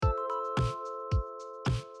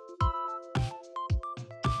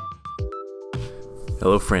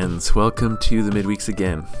Hello friends, welcome to the Midweeks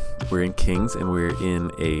again. We're in Kings and we're in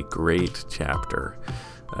a great chapter.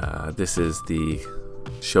 This is the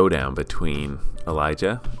showdown between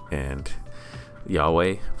Elijah and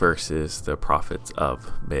Yahweh versus the prophets of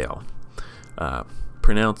Baal.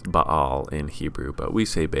 Pronounced Baal in Hebrew, but we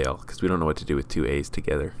say Baal because we don't know what to do with two A's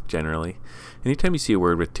together generally. Anytime you see a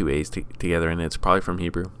word with two A's together in it, it's probably from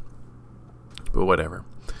Hebrew, but whatever.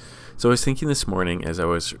 So I was thinking this morning as I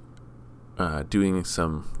was doing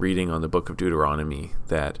some reading on the book of Deuteronomy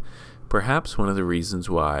that perhaps one of the reasons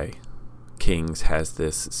why Kings has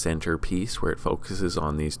this centerpiece where it focuses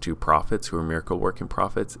on these two prophets who are miracle working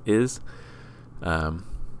prophets is a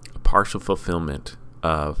partial fulfillment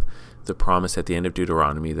of the promise at the end of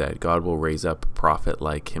Deuteronomy that God will raise up a prophet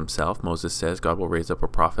like himself. Moses says, God will raise up a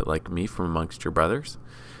prophet like me from amongst your brothers.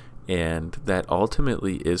 And that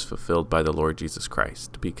ultimately is fulfilled by the Lord Jesus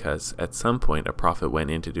Christ, because at some point a prophet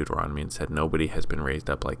went into Deuteronomy and said, nobody has been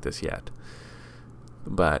raised up like this yet.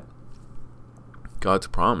 But God's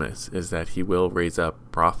promise is that he will raise up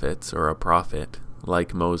prophets or a prophet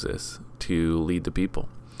like Moses to lead the people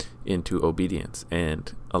into obedience.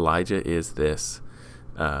 And Elijah is this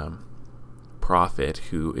prophet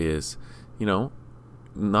who is,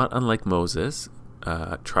 not unlike Moses,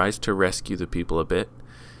 tries to rescue the people a bit,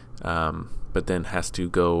 but then has to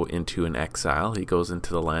go into an exile. He goes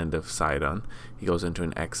into the land of Sidon. He goes into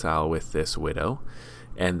an exile with this widow,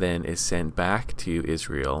 and then is sent back to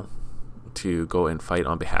Israel to go and fight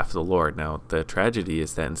on behalf of the Lord. Now, the tragedy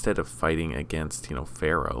is that instead of fighting against,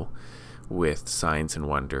 Pharaoh with signs and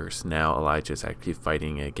wonders, now Elijah is actually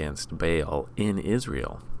fighting against Baal in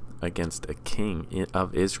Israel, against a king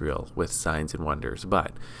of Israel with signs and wonders.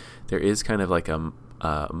 But there is kind of like a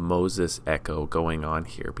Moses echo going on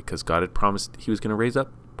here, because God had promised he was going to raise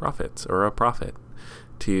up prophets or a prophet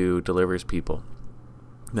to deliver his people.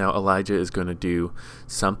 Now Elijah is going to do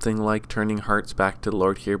something like turning hearts back to the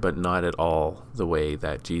Lord here, but not at all the way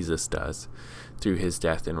that Jesus does through his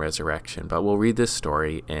death and resurrection. But we'll read this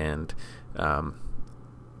story, and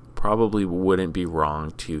probably wouldn't be wrong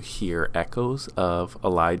to hear echoes of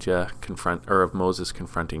of Moses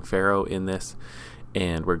confronting Pharaoh in this.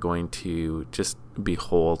 And we're going to just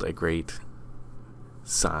behold a great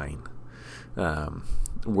sign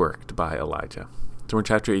worked by Elijah. So we're in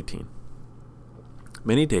chapter 18.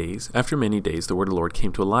 After many days, the word of the Lord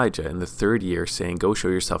came to Elijah in the third year, saying, Go show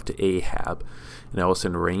yourself to Ahab, and I will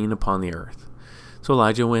send rain upon the earth. So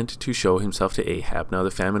Elijah went to show himself to Ahab. Now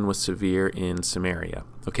the famine was severe in Samaria.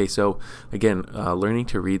 Okay, so again, learning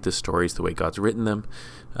to read the stories the way God's written them.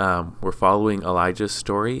 We're following Elijah's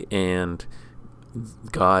story, and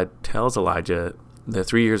God tells Elijah, the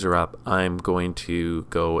 3 years are up. I'm going to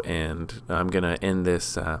go and I'm going to end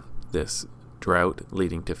this drought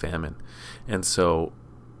leading to famine. And so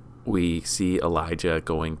we see Elijah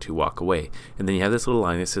going to walk away. And then you have this little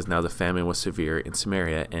line that says, now the famine was severe in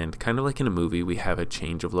Samaria. And kind of like in a movie, we have a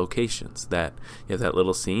change of locations. That you have that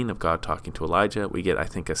little scene of God talking to Elijah. We get, I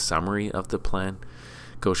think, a summary of the plan.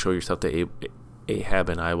 Go show yourself to Ahab,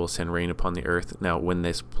 and I will send rain upon the earth. Now, when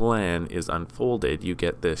this plan is unfolded, you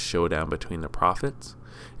get this showdown between the prophets.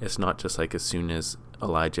 It's not just like as soon as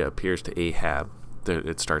Elijah appears to Ahab,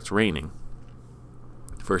 it starts raining.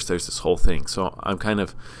 First, there's this whole thing. So I'm kind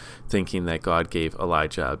of thinking that God gave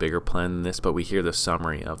Elijah a bigger plan than this, but we hear the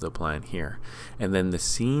summary of the plan here. And then the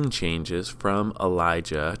scene changes from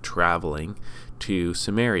Elijah traveling to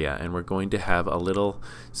Samaria, and we're going to have a little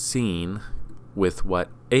scene with what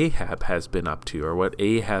Ahab has been up to, or what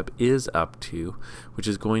Ahab is up to, which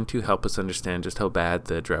is going to help us understand just how bad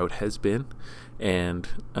the drought has been, and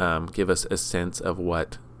give us a sense of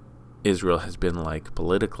what Israel has been like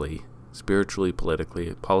politically, spiritually,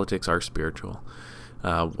 politically. Politics are spiritual,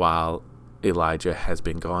 while Elijah has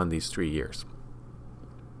been gone these 3 years.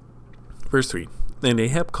 Verse 3, And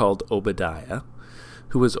Ahab called Obadiah,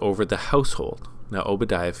 who was over the household. Now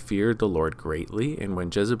Obadiah feared the Lord greatly, and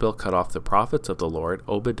when Jezebel cut off the prophets of the Lord,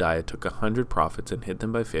 Obadiah took 100 prophets and hid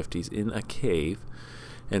them by 50s in a cave,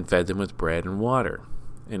 and fed them with bread and water.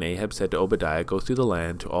 And Ahab said to Obadiah, Go through the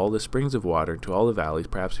land to all the springs of water, and to all the valleys,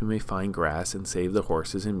 perhaps we may find grass, and save the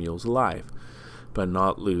horses and mules alive, but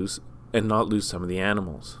not lose some of the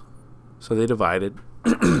animals. So they divided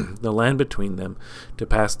the land between them to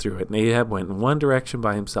pass through it. And Ahab went in one direction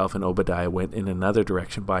by himself, and Obadiah went in another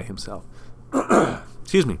direction by himself.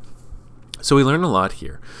 Excuse me. So we learn a lot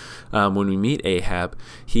here. When we meet Ahab,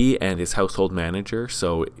 he and his household manager,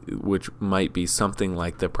 which might be something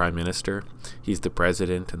like the prime minister. He's the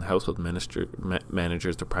president, and the household manager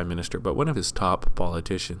is the prime minister, but one of his top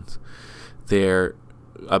politicians. They're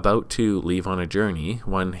about to leave on a journey,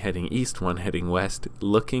 one heading east, one heading west,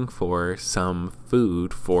 looking for some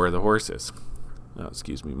food for the horses.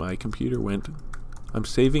 Excuse me, my computer went... I'm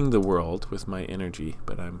saving the world with my energy,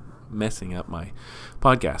 but I'm messing up my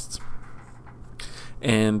podcasts.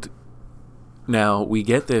 And now we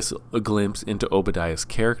get this glimpse into Obadiah's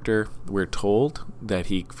character. We're told that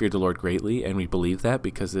he feared the Lord greatly, and we believe that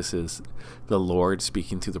because this is the Lord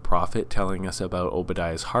speaking through the prophet, telling us about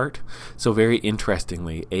Obadiah's heart. So very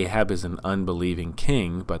interestingly, Ahab is an unbelieving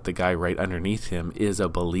king, but the guy right underneath him is a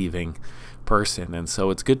believing person. And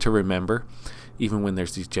so it's good to remember, even when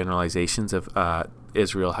there's these generalizations of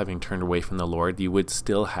Israel having turned away from the Lord, you would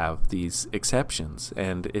still have these exceptions.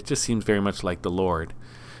 And it just seems very much like the Lord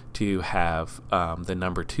to have the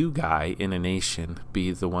number two guy in a nation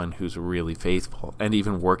be the one who's really faithful and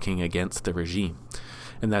even working against the regime.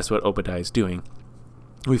 And that's what Obadiah is doing.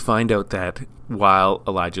 We find out that while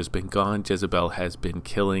Elijah's been gone, Jezebel has been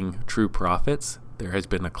killing true prophets. There has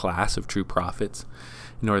been a class of true prophets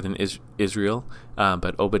in northern Israel,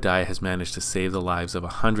 but Obadiah has managed to save the lives of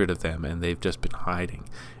 100 of them, and they've just been hiding.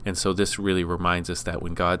 And so this really reminds us that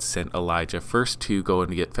when God sent Elijah first to go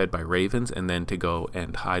and get fed by ravens and then to go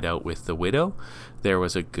and hide out with the widow, there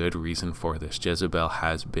was a good reason for this. Jezebel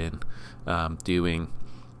has been doing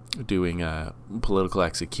political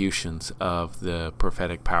executions of the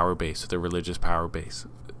prophetic power base, the religious power base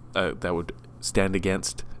that would stand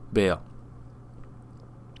against Baal.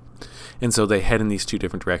 And so they head in these two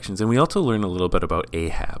different directions. And we also learn a little bit about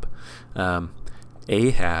Ahab.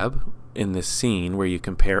 Ahab, in this scene where you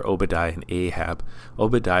compare Obadiah and Ahab,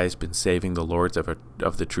 Obadiah has been saving the lords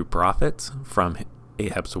of the true prophets from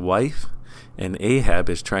Ahab's wife, and Ahab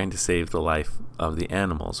is trying to save the life of the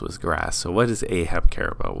animals with grass. So what does Ahab care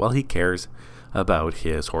about? Well, he cares about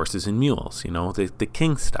his horses and mules, the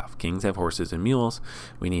king stuff. Kings have horses and mules.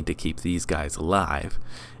 We need to keep these guys alive.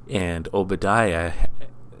 And Obadiah,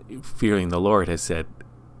 fearing the Lord, has said,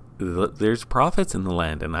 there's prophets in the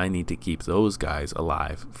land, and I need to keep those guys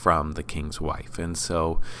alive from the king's wife. And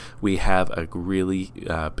so we have a really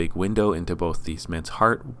big window into both these men's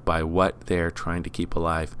heart by what they're trying to keep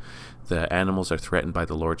alive. The animals are threatened by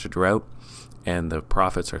the Lord's drought, and the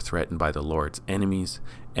prophets are threatened by the Lord's enemies,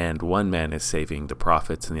 and one man is saving the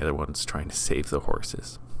prophets, and the other one's trying to save the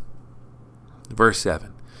horses. Verse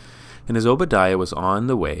 7, and as Obadiah was on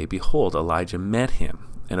the way, behold, Elijah met him.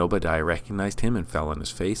 And Obadiah recognized him and fell on his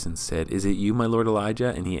face and said, Is it you, my lord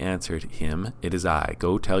Elijah? And he answered him, It is I.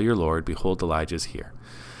 Go tell your lord, behold, Elijah is here.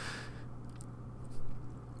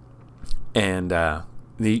 And then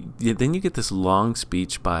you get this long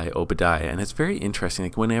speech by Obadiah, and it's very interesting.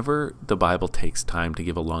 Like whenever the Bible takes time to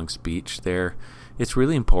give a long speech, it's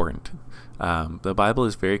really important. The Bible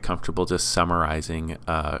is very comfortable just summarizing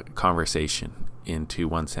a conversation into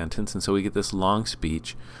one sentence, and so we get this long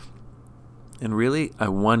speech. And really, I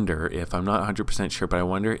wonder if, I'm not 100% sure, but I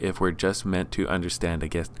wonder if we're just meant to understand, I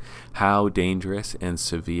guess, how dangerous and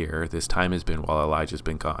severe this time has been while Elijah's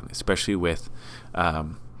been gone, especially with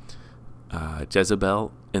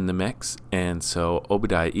Jezebel in the mix. And so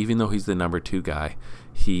Obadiah, even though he's the number two guy,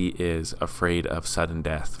 he is afraid of sudden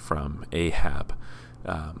death from Ahab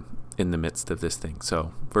in the midst of this thing.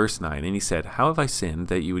 So verse 9, and he said, How have I sinned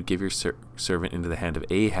that you would give your servant into the hand of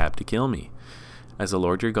Ahab to kill me? As the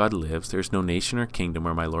Lord your God lives, there is no nation or kingdom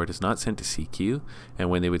where my Lord is not sent to seek you.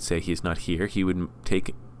 And when they would say he is not here, he would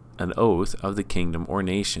take an oath of the kingdom or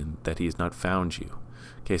nation that he has not found you.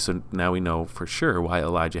 Okay, so now we know for sure why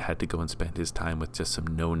Elijah had to go and spend his time with just some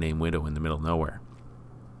no-name widow in the middle of nowhere.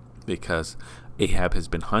 Because Ahab has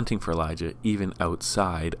been hunting for Elijah even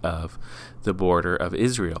outside of the border of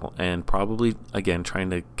Israel, and probably, again,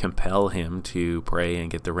 trying to compel him to pray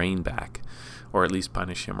and get the rain back, or at least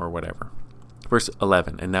punish him or whatever. Verse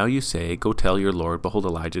 11, and now you say, Go tell your Lord, behold,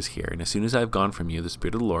 Elijah is here. And as soon as I have gone from you, the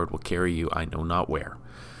Spirit of the Lord will carry you, I know not where.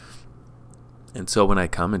 And so when I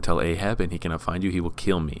come and tell Ahab, and he cannot find you, he will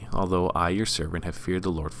kill me, although I, your servant, have feared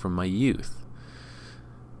the Lord from my youth.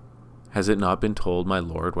 Has it not been told, my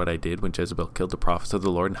Lord, what I did when Jezebel killed the prophets of the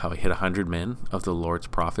Lord, and how I hid 100 men of the Lord's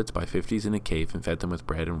prophets by 50s in a cave, and fed them with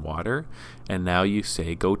bread and water? And now you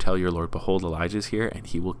say, Go tell your Lord, behold, Elijah is here, and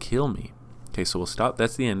he will kill me. Okay, so we'll stop.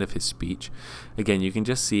 That's the end of his speech. Again, you can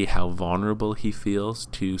just see how vulnerable he feels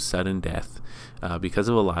to sudden death because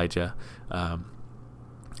of Elijah.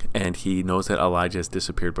 And he knows that Elijah has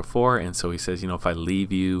disappeared before. And so he says, if I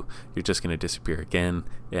leave you, you're just going to disappear again,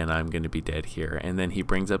 and I'm going to be dead here. And then he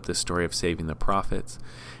brings up this story of saving the prophets.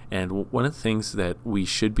 And one of the things that we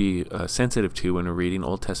should be sensitive to when we're reading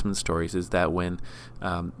Old Testament stories is that when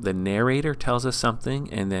the narrator tells us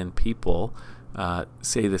something and then people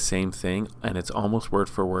say the same thing, and it's almost word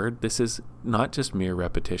for word. This is not just mere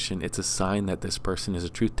repetition. It's a sign that this person is a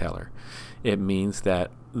truth teller. It means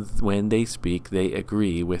that when they speak, they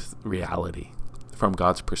agree with reality from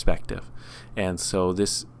God's perspective. And so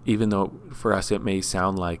this, even though for us it may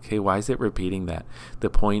sound like, hey, why is it repeating that? The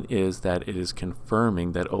point is that it is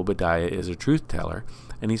confirming that Obadiah is a truth teller,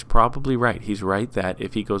 and he's probably right. He's right that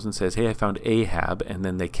if he goes and says, hey, I found Ahab, and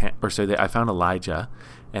then they can't, or sorry, I found Elijah,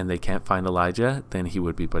 and they can't find Elijah, then he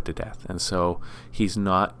would be put to death. And so he's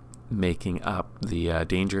not making up the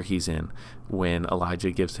danger he's in when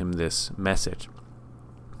Elijah gives him this message.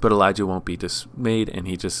 But Elijah won't be dismayed, and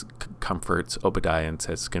he just comforts Obadiah and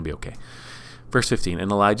says it's going to be okay. Verse 15, and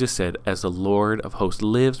Elijah said, as the Lord of hosts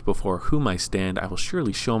lives before whom I stand, I will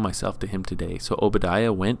surely show myself to him today. So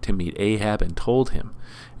Obadiah went to meet Ahab and told him,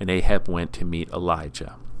 and Ahab went to meet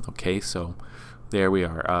Elijah. Okay, so there we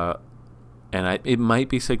are. It might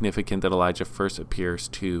be significant that Elijah first appears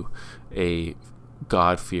to a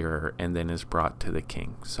God-fearer and then is brought to the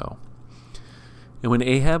king. And when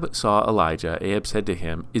Ahab saw Elijah, Ahab said to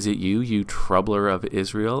him, is it you, you troubler of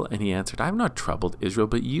Israel? And he answered, I have not troubled Israel,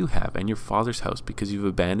 but you have, and your father's house, because you've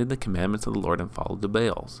abandoned the commandments of the Lord and followed the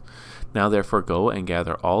Baals. Now therefore go and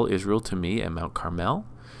gather all Israel to me at Mount Carmel,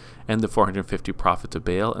 and the 450 prophets of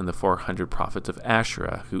Baal and the 400 prophets of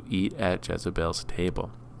Asherah who eat at Jezebel's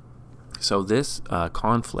table. So this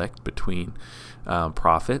conflict between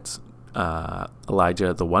prophets,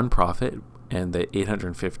 Elijah, the one prophet, and the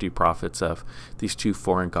 850 prophets of these two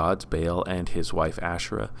foreign gods, Baal and his wife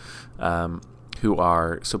Asherah, who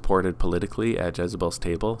are supported politically at Jezebel's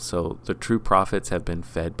table. So the true prophets have been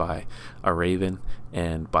fed by a raven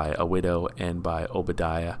and by a widow and by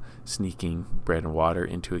Obadiah sneaking bread and water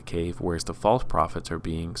into a cave, whereas the false prophets are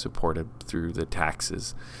being supported through the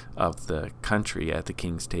taxes of the country at the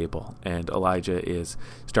king's table. And Elijah is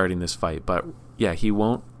starting this fight. But yeah, he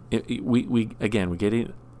won't. We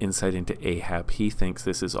get insight into Ahab. He thinks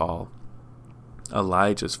this is all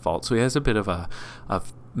Elijah's fault. So he has a bit of a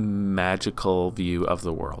magical view of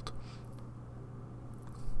the world,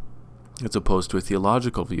 as opposed to a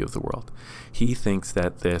theological view of the world. He thinks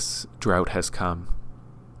that this drought has come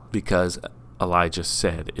because Elijah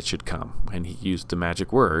said it should come, and he used the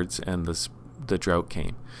magic words, and the drought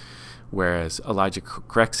came. Whereas Elijah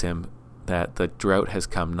corrects him that the drought has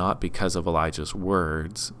come not because of Elijah's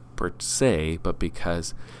words per se, but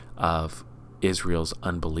because of Israel's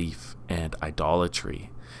unbelief and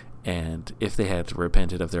idolatry. And if they had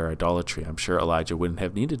repented of their idolatry, I'm sure Elijah wouldn't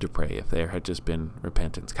have needed to pray if there had just been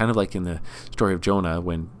repentance. Kind of like in the story of Jonah,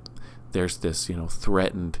 when there's this,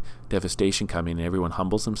 threatened devastation coming and everyone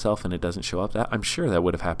humbles himself and it doesn't show up. I'm sure that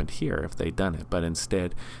would have happened here if they'd done it. But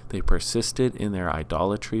instead, they persisted in their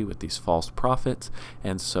idolatry with these false prophets,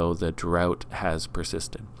 and so the drought has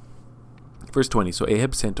persisted. Verse 20, so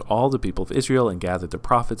Ahab sent all the people of Israel and gathered the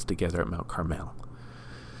prophets together at Mount Carmel.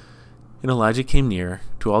 And Elijah came near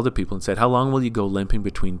to all the people and said, how long will you go limping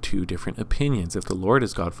between two different opinions? If the Lord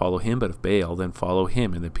is God, follow him, but if Baal, then follow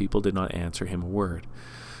him. And the people did not answer him a word.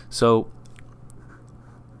 So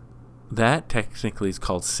that technically is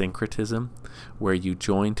called syncretism, where you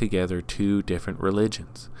join together two different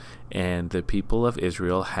religions. And the people of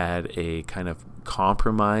Israel had a kind of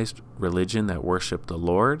compromised religion that worshipped the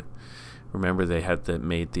Lord. Remember, they had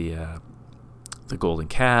made the golden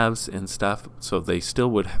calves and stuff, so they still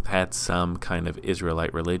would have had some kind of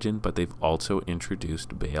Israelite religion, but they've also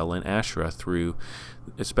introduced Baal and Asherah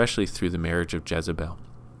especially through the marriage of Jezebel.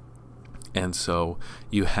 And so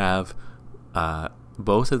you have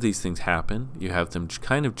both of these things happen. You have them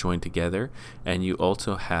kind of joined together, and you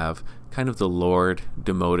also have kind of the Lord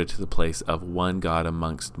demoted to the place of one God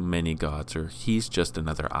amongst many gods, or he's just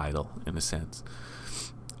another idol in a sense.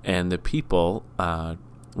 And the people,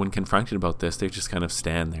 when confronted about this, they just kind of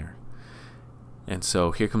stand there. And so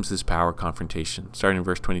here comes this power confrontation, starting in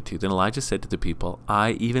verse 22. Then Elijah said to the people,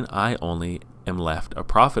 even I only am left a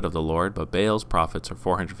prophet of the Lord, but Baal's prophets are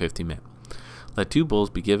 450 men. Let 2 bulls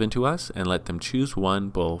be given to us, and let them choose 1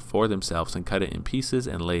 bull for themselves, and cut it in pieces,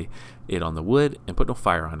 and lay it on the wood, and put no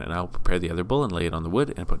fire on it. And I will prepare the other bull, and lay it on the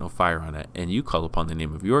wood, and put no fire on it. And you call upon the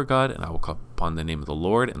name of your God, and I will call upon the name of the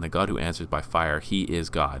Lord, and the God who answers by fire, he is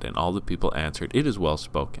God. And all the people answered, it is well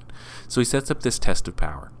spoken. So he sets up this test of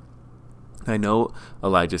power. I know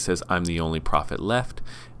Elijah says, I'm the only prophet left,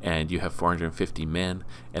 and you have 450 men,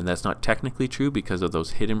 and that's not technically true because of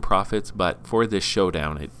those hidden prophets, but for this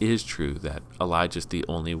showdown, it is true that Elijah's the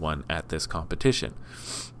only one at this competition.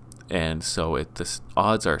 And so the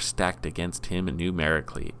odds are stacked against him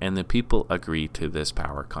numerically, and the people agree to this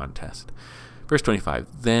power contest. Verse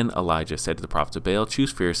 25, then Elijah said to the prophets of Baal, choose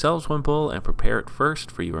for yourselves one bull and prepare it first,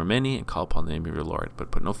 for you are many, and call upon the name of your Lord, but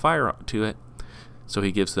put no fire to it. So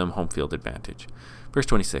he gives them home field advantage. Verse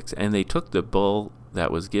 26, and they took the bull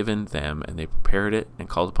that was given them, and they prepared it, and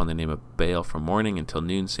called upon the name of Baal from morning until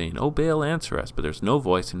noon, saying, O Baal, answer us. But there's no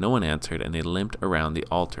voice, and no one answered, and they limped around the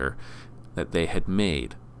altar that they had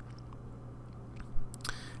made.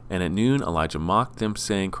 And at noon Elijah mocked them,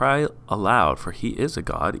 saying, cry aloud, for he is a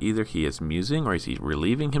god. Either he is musing, or is he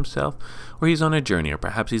relieving himself, or he's on a journey, or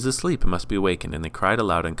perhaps he's asleep and must be awakened. And they cried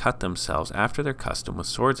aloud and cut themselves after their custom with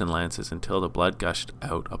swords and lances until the blood gushed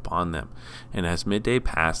out upon them. And as midday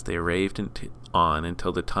passed, they raved on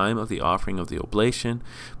until the time of the offering of the oblation,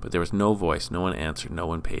 but there was no voice, no one answered, no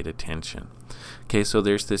one paid attention. Okay, so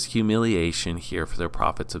there's this humiliation here for their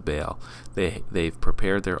prophets of Baal. They've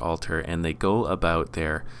prepared their altar, and they go about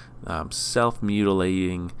their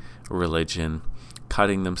self-mutilating religion,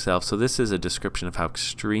 cutting themselves. So this is a description of how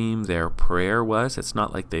extreme their prayer was. It's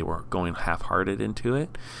not like they were going half-hearted into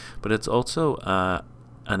it, but it's also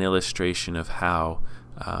an illustration of how,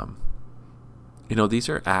 these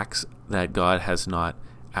are acts that God has not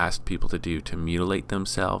asked people to do, to mutilate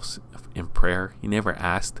themselves in prayer. He never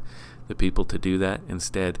asked the people to do that.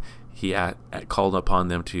 Instead, he called upon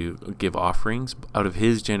them to give offerings out of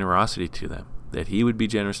his generosity to them, that he would be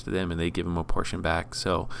generous to them and they give him a portion back.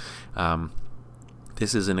 So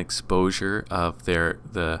this is an exposure of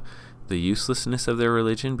the uselessness of their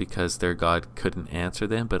religion because their God couldn't answer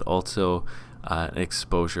them, but also an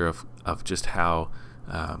exposure of just how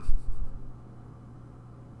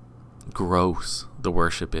gross the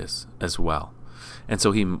worship is as well. And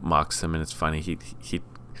so he mocks them, and it's funny. He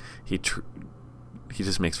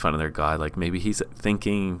just makes fun of their God. Like, maybe he's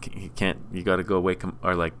thinking you got to go wake him,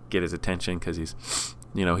 or like get his attention, because he's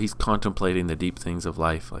contemplating the deep things of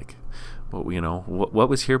life. Like, what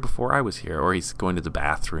was here before I was here? Or he's going to the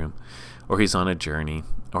bathroom, or he's on a journey,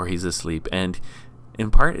 or he's asleep. And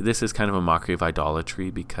in part, this is kind of a mockery of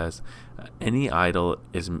idolatry, because any idol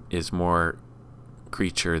is more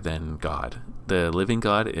creature than God. The living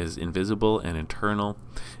God is invisible and eternal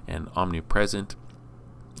and omnipresent,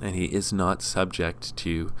 and he is not subject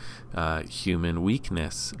to human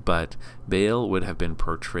weakness. But Baal would have been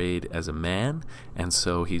portrayed as a man, and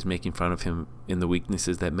so he's making fun of him in the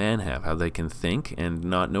weaknesses that man have, how they can think and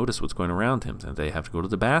not notice what's going around him, that they have to go to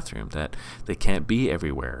the bathroom, that they can't be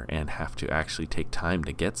everywhere and have to actually take time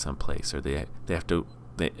to get someplace, or they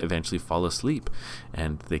eventually fall asleep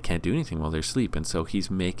and they can't do anything while they're asleep. And so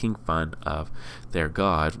he's making fun of their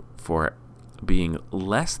God for being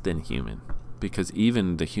less than human, because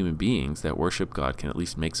even the human beings that worship God can at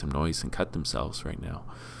least make some noise and cut themselves right now.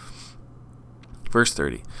 Verse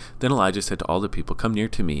 30, then Elijah said to all the people, come near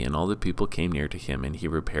to me. And all the people came near to him, and he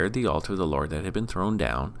repaired the altar of the Lord that had been thrown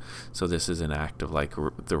down. So this is an act of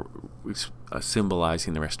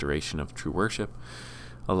symbolizing the restoration of true worship.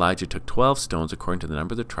 Elijah took 12 stones according to the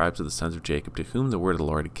number of the tribes of the sons of Jacob, to whom the word of the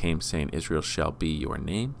Lord came, saying, Israel shall be your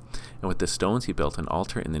name. And with the stones he built an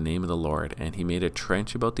altar in the name of the Lord. And he made a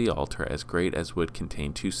trench about the altar as great as would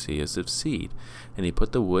contain 2 seahs of seed. And he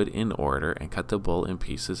put the wood in order, and cut the bull in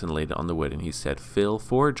pieces, and laid it on the wood. And he said, fill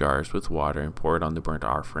 4 jars with water, and pour it on the burnt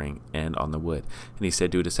offering and on the wood. And he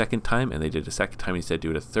said, do it a second time. And they did a second time. And he said,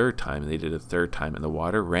 do it a third time. And they did a third time. And the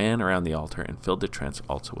water ran around the altar, and filled the trench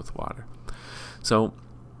also with water. So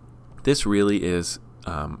this really is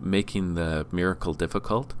making the miracle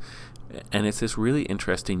difficult. And it's this really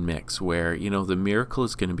interesting mix where, the miracle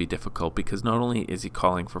is going to be difficult because not only is he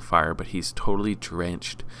calling for fire, but he's totally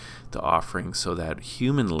drenched the offering so that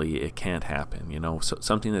humanly it can't happen. So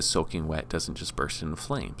something that's soaking wet doesn't just burst into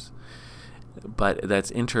flames. But that's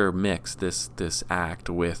intermixed, this act,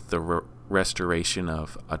 with the restoration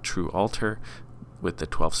of a true altar, with the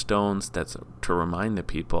 12 stones. That's to remind the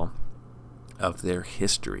people of their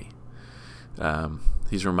history.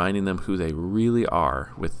 He's reminding them who they really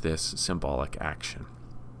are with this symbolic action.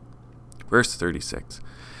 Verse 36.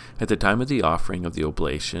 At the time of the offering of the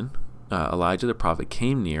oblation, Elijah the prophet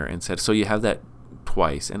came near and said, so you have that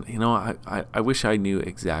twice. And, I wish I knew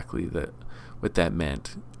exactly what that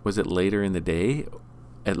meant. Was it later in the day?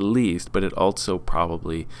 At least, but it also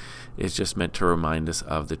probably is just meant to remind us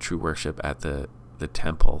of the true worship at the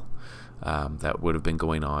temple. That would have been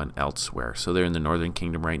going on elsewhere. So they're in the northern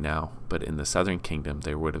kingdom right now, but in the southern kingdom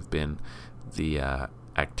there would have been the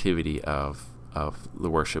activity of the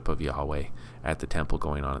worship of Yahweh at the temple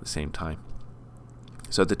going on at the same time.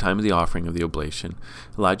 So at the time of the offering of the oblation,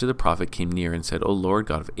 Elijah the prophet came near and said, O Lord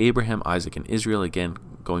God of Abraham, Isaac, and Israel, again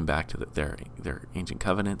going back to their ancient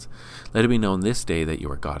covenants, let it be known this day that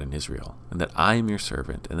you are God in Israel, and that I am your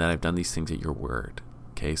servant, and that I've done these things at your word.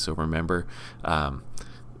 Okay, so remember,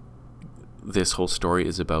 this whole story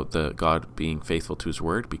is about the God being faithful to his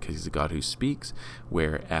word because he's a God who speaks,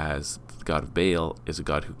 whereas the God of Baal is a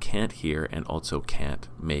God who can't hear and also can't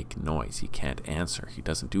make noise. He can't answer. He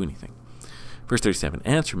doesn't do anything. Verse 37,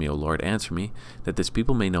 answer me, O Lord, answer me, that this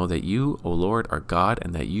people may know that you, O Lord, are God,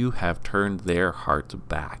 and that you have turned their hearts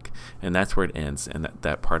back. And that's where it ends, and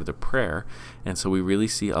that part of the prayer. And so we really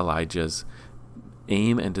see Elijah's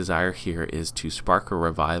aim and desire here is to spark a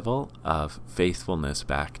revival of faithfulness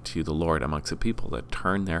back to the Lord amongst the people, that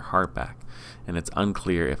turn their heart back. And it's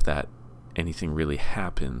unclear if that anything really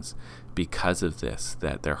happens because of this,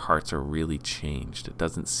 that their hearts are really changed. It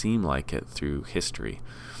doesn't seem like it through history,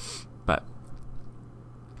 but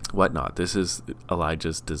whatnot. This is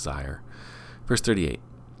Elijah's desire. Verse 38.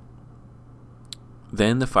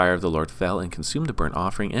 Then the fire of the Lord fell and consumed the burnt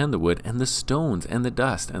offering and the wood and the stones and the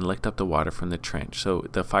dust and licked up the water from the trench. So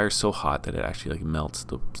the fire is so hot that it actually melts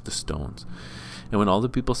the stones. And when all the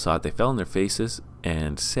people saw it, they fell on their faces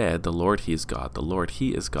and said, the Lord, he is God. The Lord, he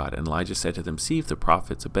is God. And Elijah said to them, see if the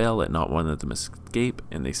prophets of Baal, let not one of them escape.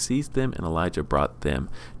 And they seized them, and Elijah brought them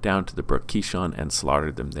down to the brook Kishon and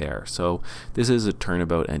slaughtered them there. So this is a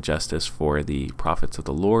turnabout and justice for the prophets of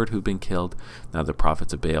the Lord who've been killed. Now the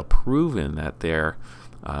prophets of Baal, proven that their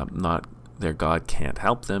God can't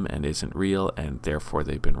help them and isn't real, and therefore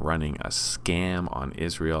they've been running a scam on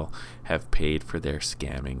Israel, have paid for their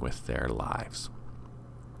scamming with their lives.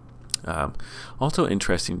 Also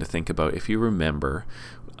interesting to think about, if you remember,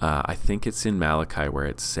 I think it's in Malachi where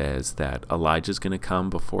it says that Elijah's going to come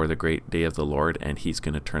before the great day of the Lord, and he's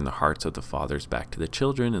going to turn the hearts of the fathers back to the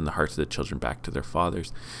children and the hearts of the children back to their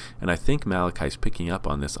fathers. And I think Malachi's picking up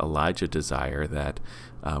on this Elijah desire that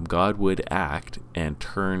God would act and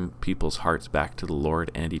turn people's hearts back to the Lord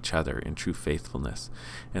and each other in true faithfulness.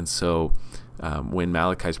 And so when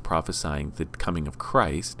Malachi's prophesying the coming of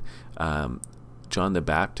Christ, John the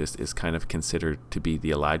Baptist is kind of considered to be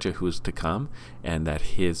the Elijah who is to come, and that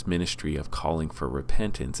his ministry of calling for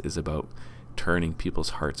repentance is about turning people's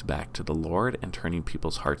hearts back to the Lord and turning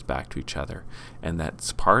people's hearts back to each other. And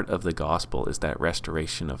that's part of the gospel, is that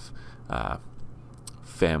restoration of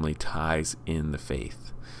family ties in the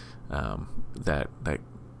faith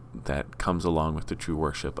that comes along with the true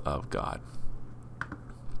worship of God.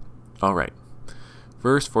 All right,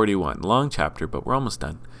 verse 41, long chapter, but we're almost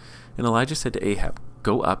done. And Elijah said to Ahab,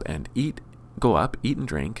 Go up, eat and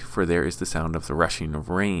drink, for there is the sound of the rushing of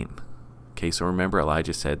rain. Okay, so remember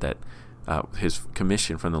Elijah said that his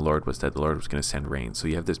commission from the Lord was that the Lord was going to send rain. So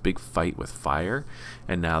you have this big fight with fire,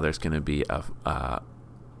 and now there's going to be a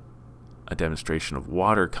demonstration of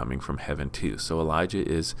water coming from heaven too. So Elijah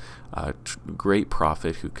is a great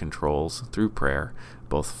prophet who controls, through prayer,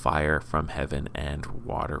 both fire from heaven and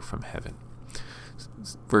water from heaven.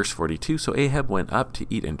 Verse 42, so Ahab went up to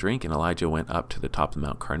eat and drink, and Elijah went up to the top of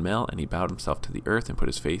Mount Carmel, and he bowed himself to the earth and put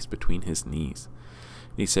his face between his knees.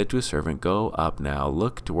 And he said to his servant, Go up now,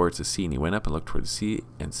 look towards the sea. And he went up and looked toward the sea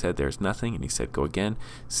and said, There is nothing. And he said, Go again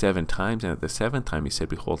 7 times. And at the 7th time he said,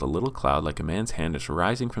 Behold, a little cloud like a man's hand is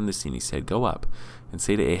rising from the sea. And he said, Go up and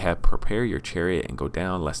say to Ahab, Prepare your chariot and go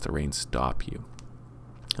down, lest the rain stop you.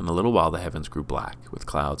 In a little while the heavens grew black with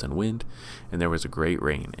clouds and wind, and there was a great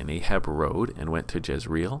rain. And Ahab rode and went to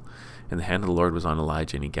Jezreel, and the hand of the Lord was on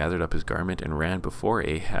Elijah, and he gathered up his garment and ran before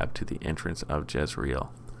Ahab to the entrance of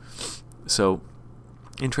Jezreel. So,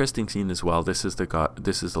 interesting scene as well. This is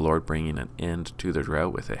the Lord bringing an end to the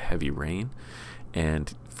drought with a heavy rain.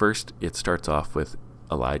 And first it starts off with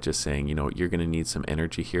Elijah saying, you're going to need some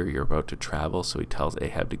energy here. You're about to travel. So he tells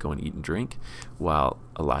Ahab to go and eat and drink, while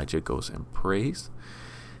Elijah goes and prays.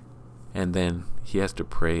 And then he has to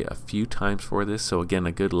pray a few times for this. So again,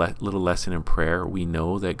 a good little lesson in prayer. We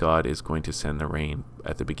know that God is going to send the rain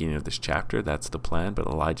at the beginning of this chapter. That's the plan. But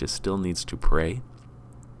Elijah still needs to pray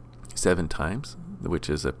 7 times, which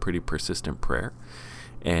is a pretty persistent prayer.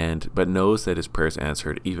 But knows that his prayer is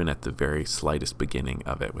answered even at the very slightest beginning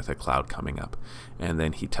of it, with a cloud coming up. And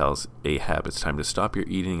then he tells Ahab, it's time to stop your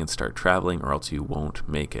eating and start traveling, or else you won't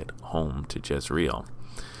make it home to Jezreel.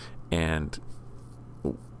 And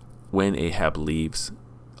when Ahab leaves,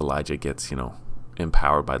 Elijah gets,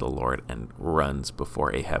 empowered by the Lord and runs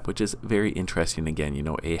before Ahab, which is very interesting.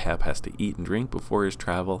 Again, Ahab has to eat and drink before his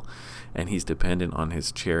travel, and he's dependent on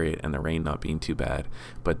his chariot and the rain not being too bad.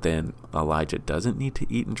 But then Elijah doesn't need to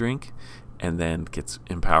eat and drink, and then gets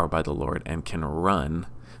empowered by the Lord and can run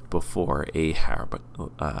before Ahab.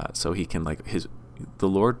 So he can, the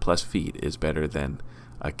Lord plus feet is better than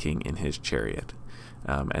a king in his chariot.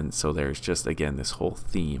 And so there's just, again, this whole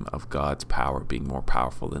theme of God's power being more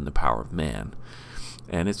powerful than the power of man.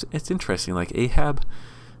 And it's interesting, Ahab,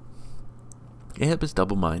 Ahab is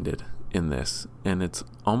double-minded in this, and it's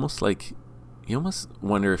almost like you almost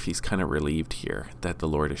wonder if he's kind of relieved here that the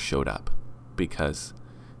Lord has showed up, because,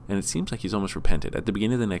 and it seems like he's almost repented. At the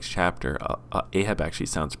beginning of the next chapter, Ahab actually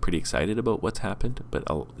sounds pretty excited about what's happened, but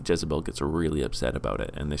Jezebel gets really upset about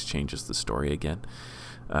it, and this changes the story again.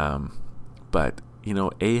 But,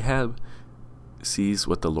 Ahab sees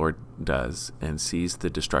what the Lord does and sees the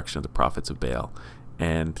destruction of the prophets of Baal,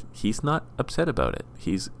 and he's not upset about it.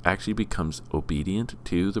 He's actually becomes obedient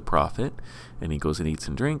to the prophet, and he goes and eats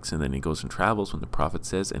and drinks, and then he goes and travels when the prophet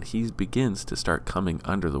says, and he begins to start coming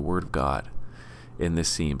under the word of God in this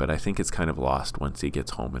scene. But I think it's kind of lost once he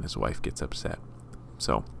gets home and his wife gets upset.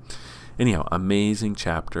 So anyhow, amazing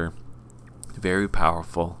chapter, very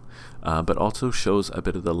powerful, but also shows a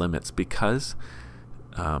bit of the limits, because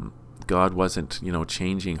God wasn't,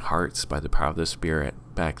 changing hearts by the power of the Spirit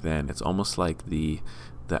back then. It's almost like the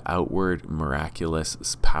outward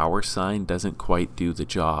miraculous power sign doesn't quite do the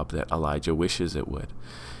job that Elijah wishes it would.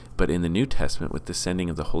 But in the New Testament, with the sending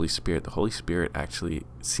of the Holy Spirit actually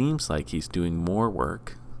seems like he's doing more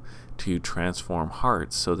work to transform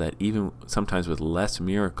hearts, so that even sometimes with less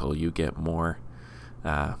miracle, you get more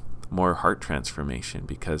heart transformation,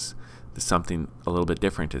 because something a little bit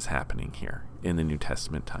different is happening here in the New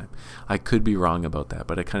Testament time. I could be wrong about that,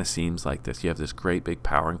 but it kind of seems like this. You have this great big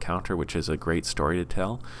power encounter, which is a great story to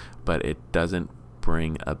tell, but it doesn't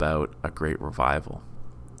bring about a great revival.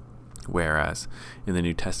 Whereas in the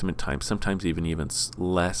New Testament time, sometimes even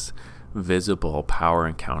less visible power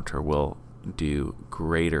encounter will do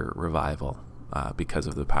greater revival because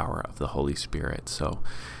of the power of the Holy Spirit. So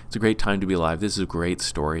it's a great time to be alive. This is a great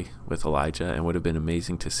story with Elijah, and would have been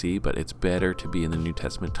amazing to see, but it's better to be in the New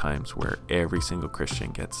Testament times where every single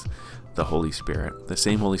Christian gets the Holy Spirit, the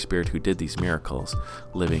same Holy Spirit who did these miracles,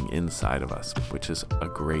 living inside of us, which is a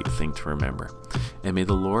great thing to remember. And may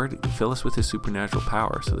the Lord fill us with his supernatural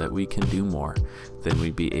power so that we can do more than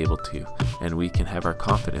we'd be able to, and we can have our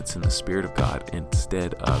confidence in the Spirit of God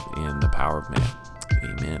instead of in the power of man.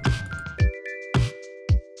 Amen.